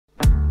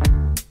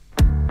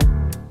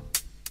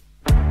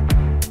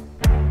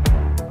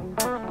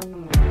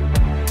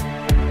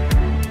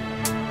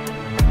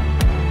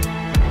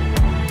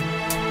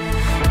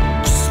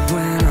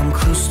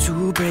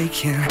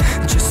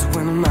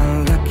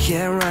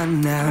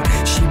find out.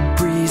 She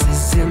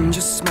breezes in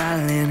just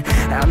smiling.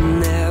 I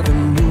never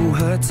knew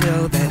her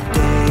till that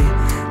day.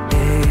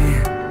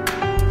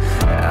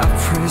 I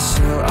pray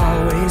she'll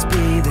always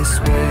be this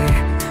way.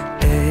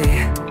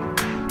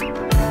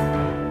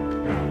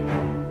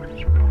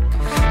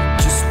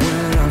 Just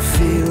when I'm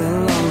feeling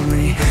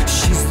lonely,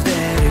 she's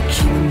there to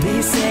keep me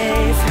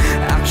safe.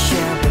 I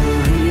can't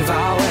believe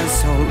I went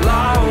so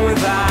long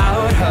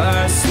without her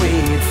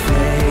sweet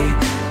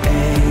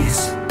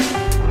face.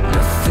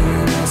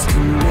 Nothing else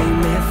can make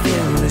me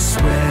feel this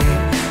way.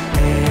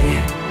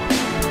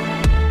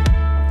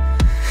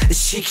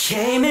 She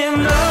came in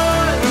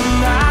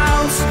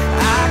unannounced.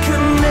 I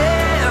could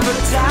never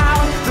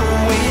doubt the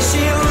way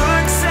she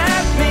looks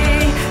at me.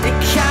 It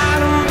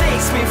kinda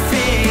makes me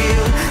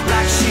feel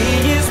like she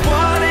is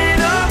one in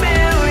a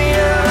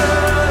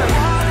million.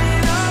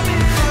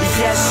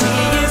 Yeah, she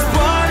is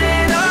one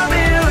in a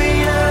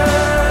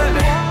million.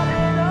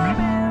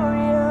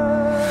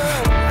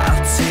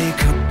 I'll take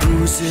her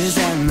bruises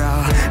and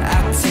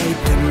I'll take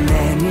them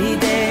any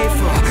day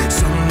for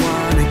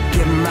someone to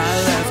give my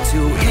love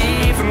to.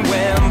 Even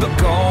when the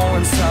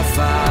going's tough,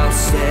 I'll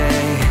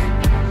stay.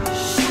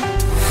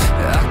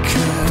 I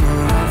couldn't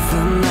love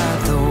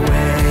another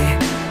way.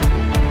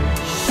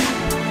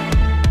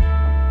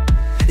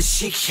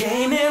 She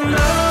came in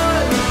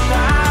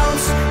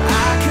unannounced.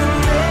 I could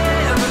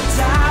never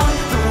doubt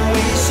the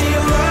way she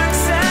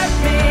looks at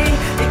me.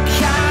 It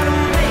kinda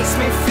makes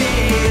me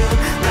feel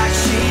like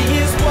she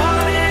is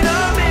one in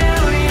a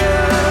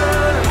million.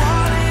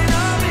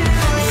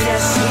 Yeah,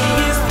 she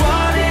is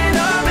one in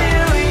a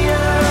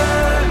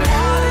million.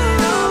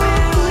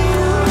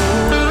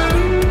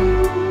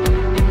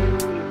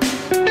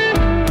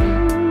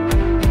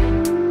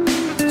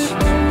 She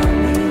told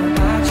me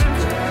about you,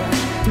 girl.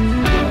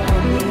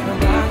 Told me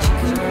about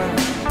you, girl.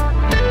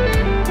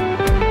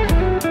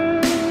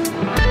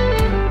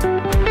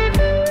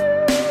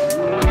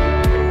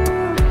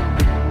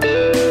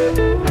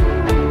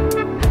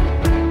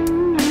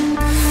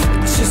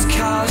 Just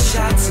call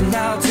shots and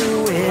I'll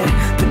do it.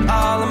 Put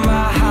all of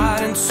my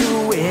heart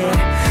into it.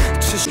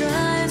 Just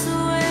Drives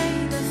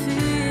away the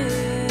fear.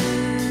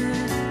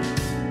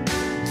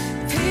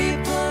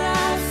 People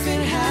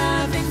laughing,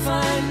 having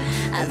fun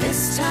at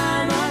this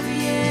time of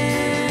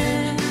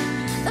year.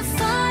 The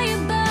fire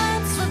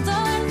burns for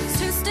those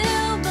who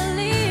still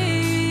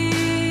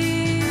believe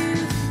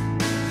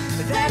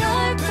that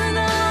open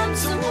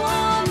arms and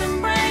warm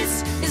embrace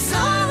is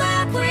all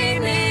that we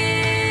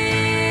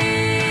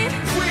need.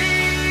 we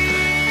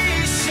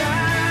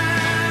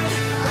shall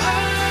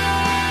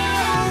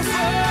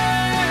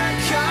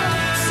overcome.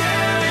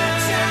 Tear it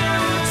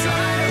down,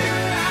 dry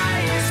your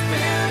eyes,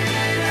 build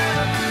it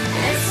up.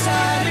 It's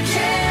hard to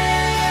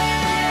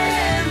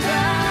get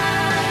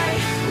by.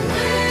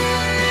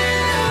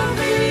 We'll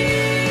be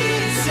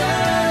so.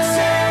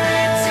 Tear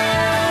it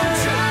down,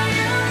 dry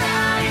your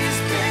eyes,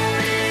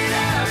 build it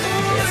up.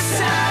 It's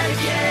hard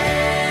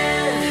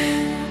again.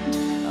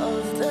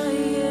 Of the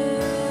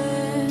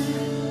year,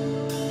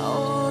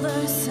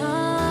 older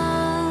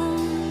sun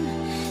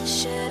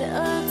shed a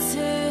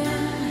tear.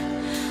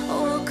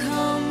 Will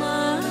come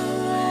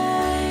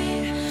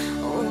away,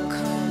 will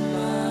come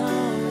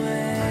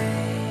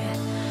away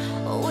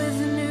with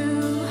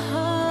new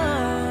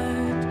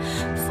hope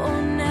for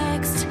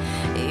next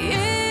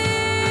year.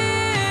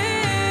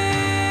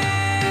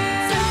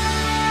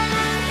 Don't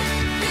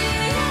be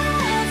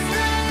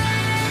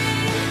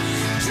afraid.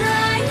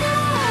 Dry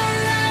your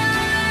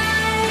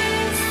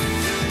eyes.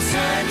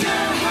 Turn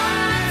your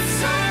hearts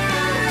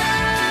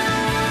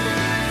around.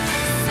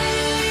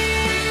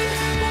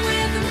 Sing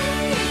with me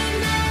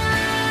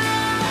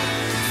now.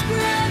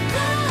 Spread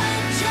the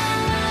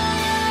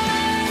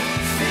joy.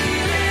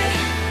 Feel it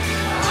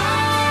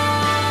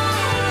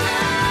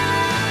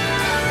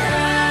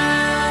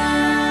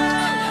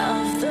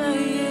Of the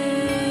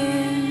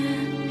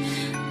year,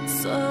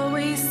 so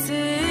we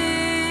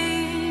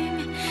sing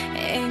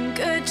in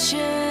good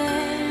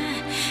cheer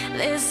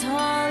this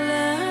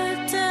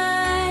holiday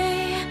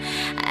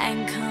and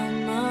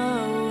come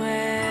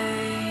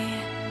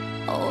away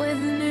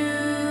with new